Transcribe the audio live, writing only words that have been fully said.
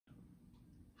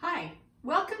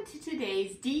welcome to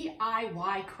today's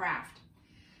DIY craft.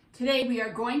 Today we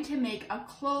are going to make a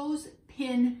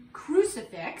clothespin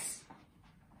crucifix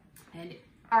and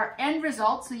our end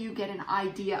result so you get an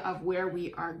idea of where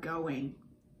we are going.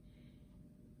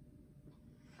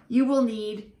 You will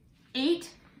need 8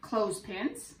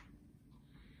 clothespins,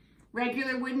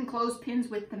 regular wooden clothespins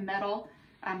with the metal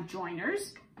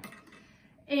joiners,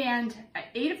 and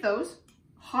 8 of those,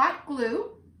 hot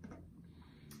glue,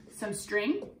 some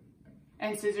string,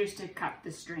 and scissors to cut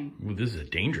the string. Well, this is a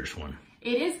dangerous one.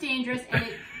 It is dangerous, and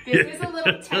this is a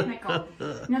little technical.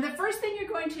 Now, the first thing you're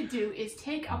going to do is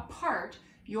take apart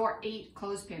your 8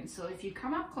 clothespins. So if you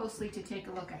come up closely to take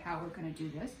a look at how we're going to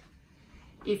do this,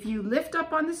 if you lift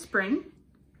up on the spring,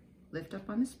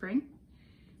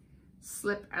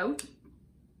 slip out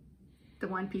the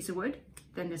one piece of wood,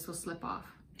 then this will slip off.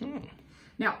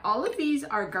 Now, all of these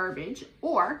are garbage,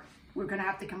 or we're going to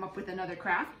have to come up with another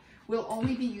craft. We'll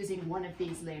only be using one of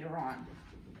these later on.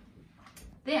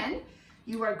 Then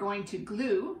you are going to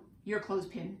glue your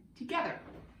clothespin together.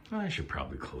 I should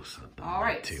probably close up. All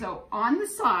right, too. So on the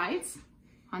side,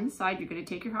 you're going to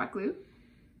take your hot glue.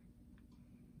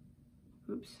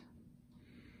 Oops.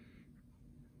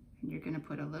 And you're going to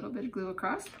put a little bit of glue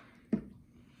across.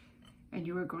 And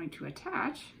you are going to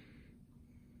attach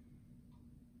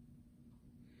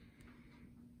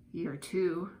your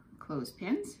 2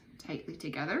 clothespins tightly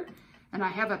together. And I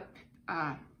have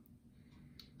a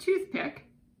toothpick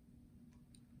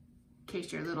in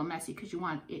case you're a little messy because you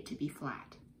want it to be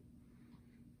flat.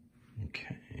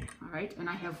 Okay. All right, and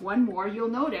I have one more. You'll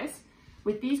notice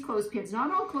with these clothespins,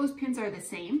 not all clothespins are the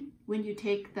same when you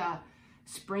take the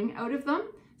spring out of them.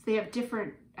 So they have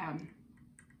different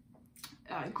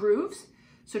grooves.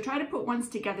 So try to put ones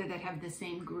together that have the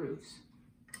same grooves.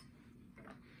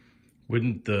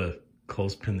 Wouldn't the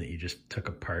clothespin that you just took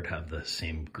apart have the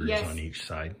same grooves on each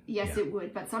side? Yes, it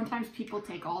would. But sometimes people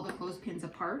take all the clothespins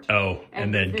apart. Oh,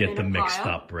 and then get them mixed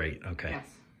up, right? Okay. Yes.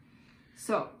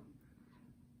 So,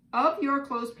 of your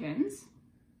clothespins,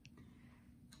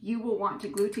 you will want to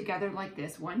glue together like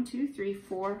this. 1, 2, 3,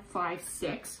 4, 5,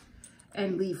 6,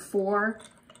 and leave 4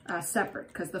 separate,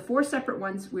 because the 4 separate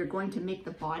ones we're going to make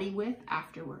the body with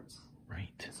afterwards.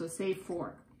 Right. So save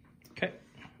 4. Okay.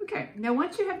 Okay, now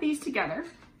once you have these together,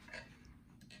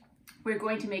 we're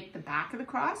going to make the back of the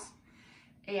cross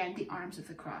and the arms of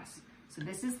the cross. So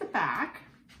this is the back.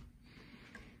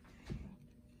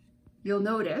 You'll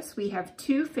notice we have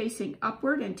 2 facing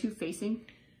upward and 2 facing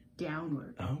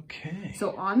downward. Okay.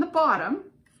 So on the bottom,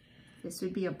 this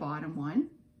would be a bottom one.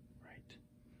 Right.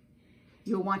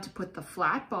 You'll want to put the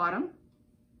flat bottom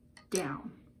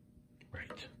down.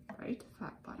 Right. Right,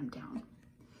 flat bottom down.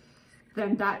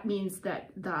 Then that means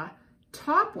that the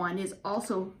top one is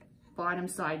also bottom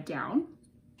side down.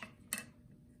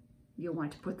 You'll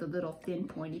want to put the little thin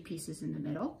pointy pieces in the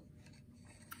middle.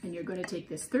 And you're going to take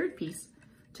this 3rd piece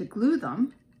to glue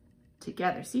them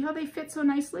together. See how they fit so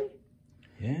nicely?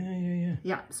 Yeah.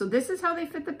 Yeah, so this is how they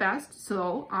fit the best.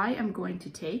 So I am going to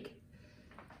take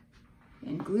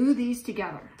and glue these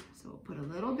together. So we'll put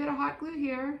a little bit of hot glue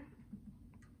here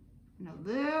and a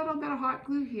little bit of hot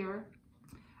glue here.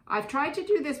 I've tried to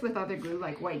do this with other glue,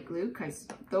 like white glue, because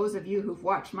those of you who've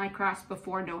watched my crafts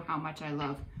before know how much I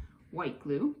love white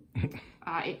glue.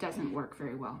 It doesn't work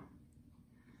very well.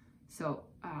 So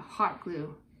hot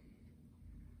glue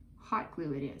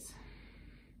it is.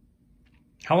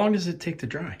 How long does it take to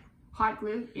dry? Hot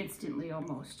glue, instantly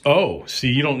almost. Oh, so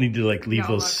you don't need to like leave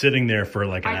those sitting there for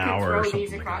like an hour or something. I could throw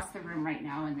these across the room right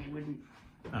now and they wouldn't,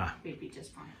 they'd be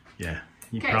just fine. Yeah,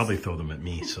 you probably throw them at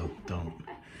me, so don't.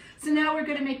 So now we're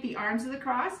going to make the arms of the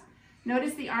cross.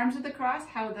 Notice the arms of the cross,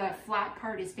 how the flat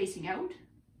part is facing out.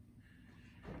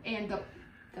 And the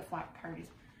flat part is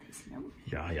facing out.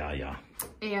 Yeah.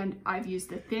 And I've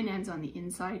used the thin ends on the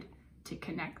inside to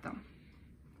connect them.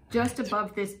 Just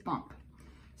above this bump.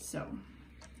 So,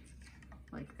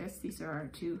 like this. These are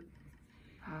our 2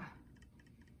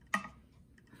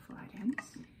 flat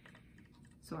ends.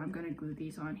 So I'm going to glue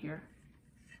these on here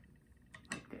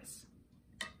like this.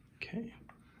 Okay.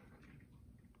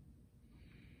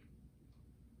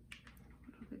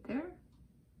 There. A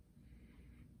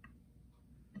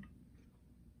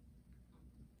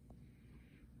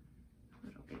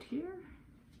little bit here.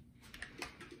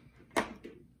 Get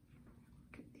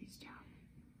these down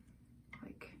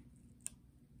like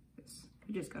this.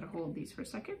 You just got to hold these for a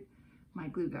second. My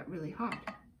glue got really hot.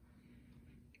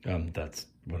 That's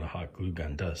what a hot glue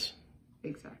gun does.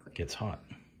 Exactly. Gets hot.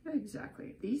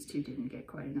 Exactly. These 2 didn't get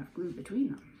quite enough glue between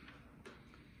them.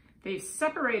 They've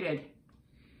separated.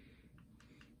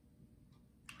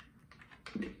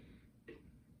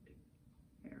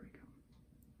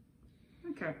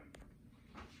 Okay.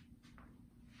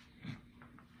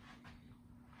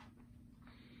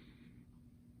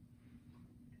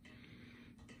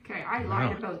 Okay, I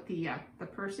lied about the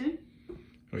person.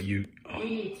 Oh, We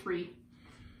need 3.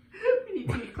 We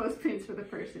need 3 clothespins for the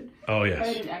person. Oh, yes. I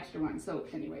had an extra one, so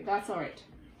anyway, that's all right.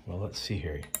 Well, let's see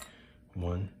here.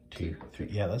 1, 2, 3.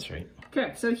 Yeah, that's right.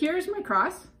 Okay, so here's my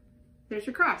cross. There's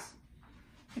your cross.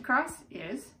 The cross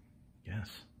is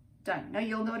done. Now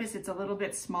you'll notice it's a little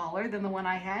bit smaller than the one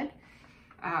I had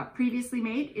previously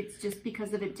made. It's just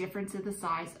because of a difference in the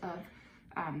size of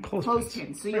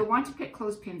clothespins. So you'll want to pick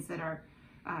clothespins that are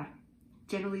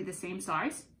generally the same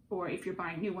size, or if you're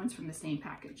buying new ones from the same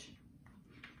package.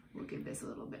 We'll give this a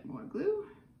little bit more glue.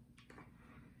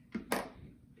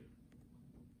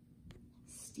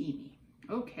 Steamy.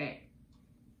 Okay,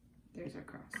 there's our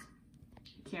cross.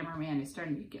 The cameraman is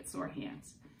starting to get sore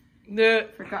hands.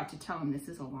 Forgot to tell him this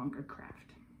is a longer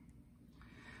craft.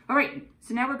 All right,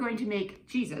 so now we're going to make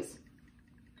Jesus.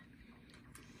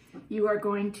 You are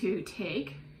going to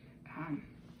take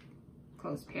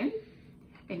clothespin,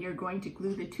 and you're going to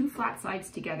glue the 2 flat sides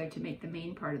together to make the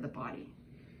main part of the body.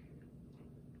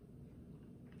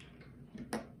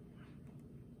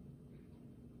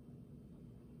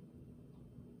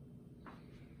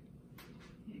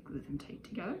 You glue them tight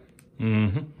together.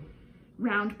 Mm-hmm.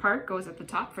 Round part goes at the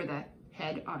top for the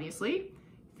head, obviously.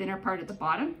 Thinner part at the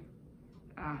bottom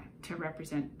to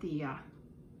represent the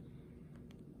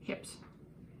hips.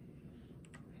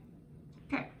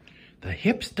 Okay. The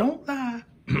hips don't lie.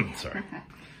 Sorry.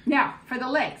 Now, for the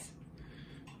legs,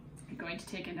 I'm going to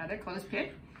take another clothespin,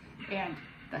 and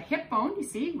the hip bone, you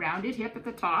see, rounded hip at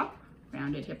the top,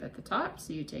 rounded hip at the top.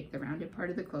 So you take the rounded part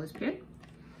of the clothespin,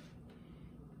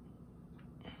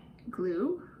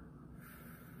 glue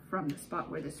from the spot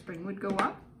where the spring would go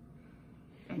up,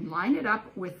 and line it up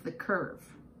with the curve.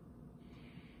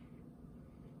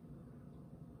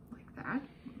 Like that.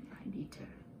 I need to do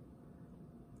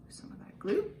some of that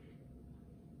glue.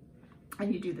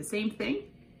 And you do the same thing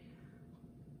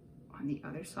on the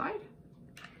other side.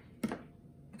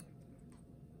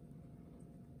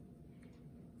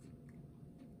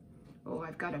 Oh,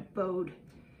 I've got a bowed.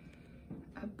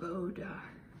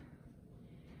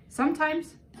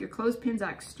 Sometimes your clothespins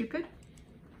act stupid.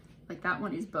 Like that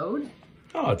one is bowed.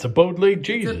 Oh, it's a bowed leg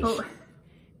Jesus.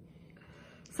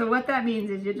 So what that means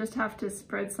is you just have to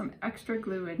spread some extra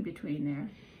glue in between there.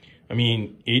 I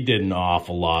mean, he did an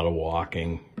awful lot of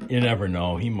walking. You never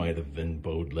know. He might have been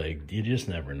bowed-legged. You just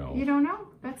never know. You don't know.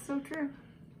 That's so true.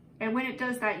 And when it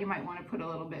does that, you might want to put a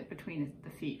little bit between the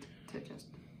feet to just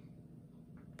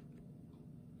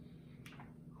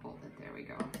hold it. There we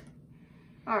go.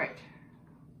 All right.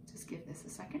 Just give this a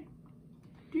second.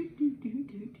 Do, do, do,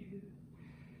 do, do.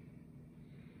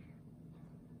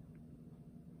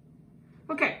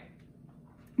 Okay.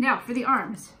 Now for the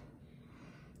arms.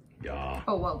 Yeah.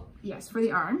 Oh, well, yes, for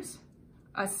the arms,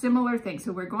 a similar thing.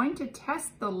 So we're going to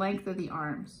test the length of the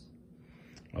arms.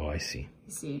 Oh, I see.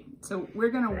 You see, so we're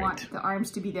going to want the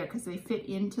arms to be there because they fit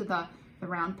into the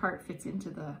round part fits into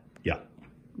the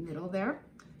middle there.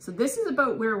 So this is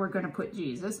about where we're going to put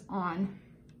Jesus on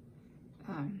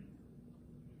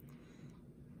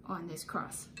this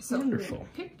cross. So wonderful.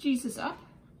 Pick Jesus up.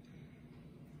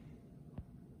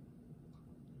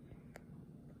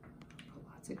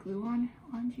 Of glue on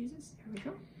Jesus. There we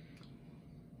go.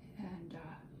 And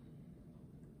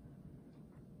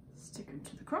stick them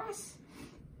to the cross.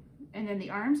 And then the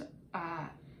arms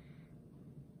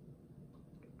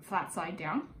flat side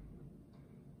down,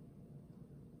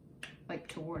 like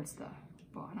towards the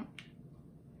bottom.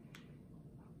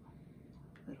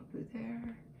 A little glue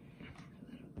there, a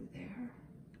little glue there.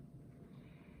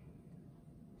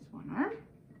 There's one arm.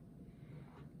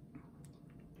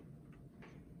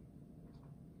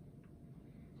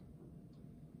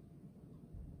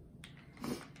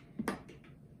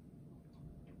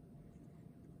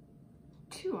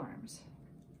 Two arms.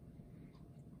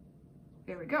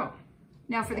 There we go.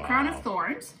 Now for the crown of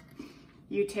thorns,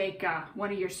 you take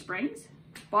one of your springs,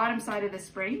 bottom side of the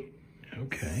spring,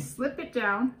 slip it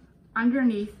down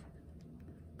underneath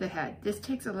the head. This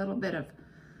takes a little bit of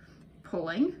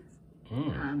pulling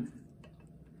and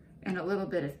a little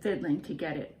bit of fiddling to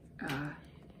get it.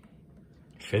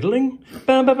 Fiddling?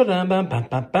 There we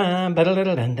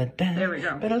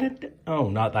go. Oh,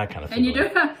 not that kind of fiddling.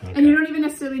 fiddling. And you don't even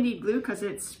necessarily need glue because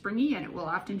it's springy and it will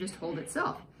often just hold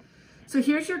itself. So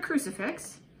here's your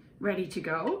crucifix ready to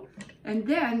go. And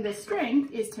then the string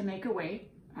is to make a way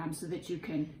so that you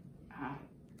can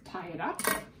tie it up.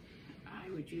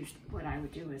 What I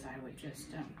would do is I would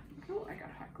just, oh, I got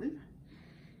hot glue,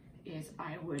 is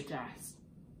I would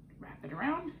wrap it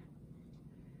around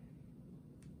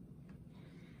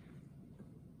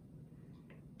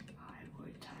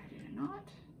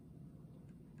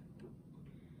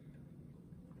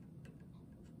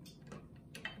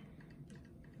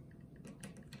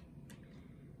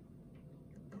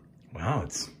Wow,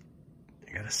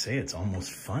 I gotta say, it's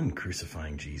almost fun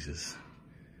crucifying Jesus.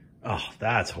 Oh,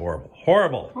 that's horrible.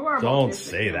 Horrible. Horrible. Don't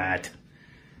say that.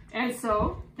 And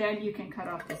so then you can cut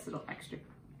off this little extra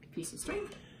piece of string.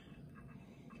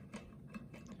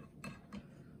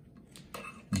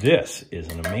 This is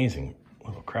an amazing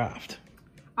little craft.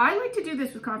 I like to do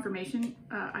this with confirmation.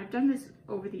 I've done this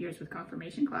over the years with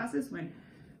confirmation classes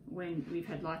when we've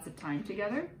had lots of time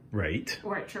together. Right.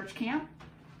 Or at church camp.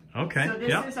 Okay. So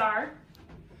this is our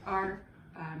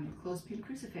Clothespin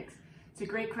Crucifix. It's a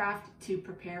great craft to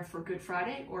prepare for Good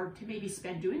Friday, or to maybe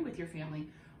spend doing with your family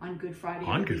on Good Friday.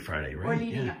 On Good Friday, right. Or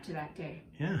leading up to that day.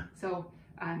 Yeah. So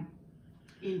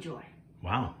enjoy.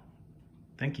 Wow.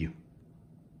 Thank you.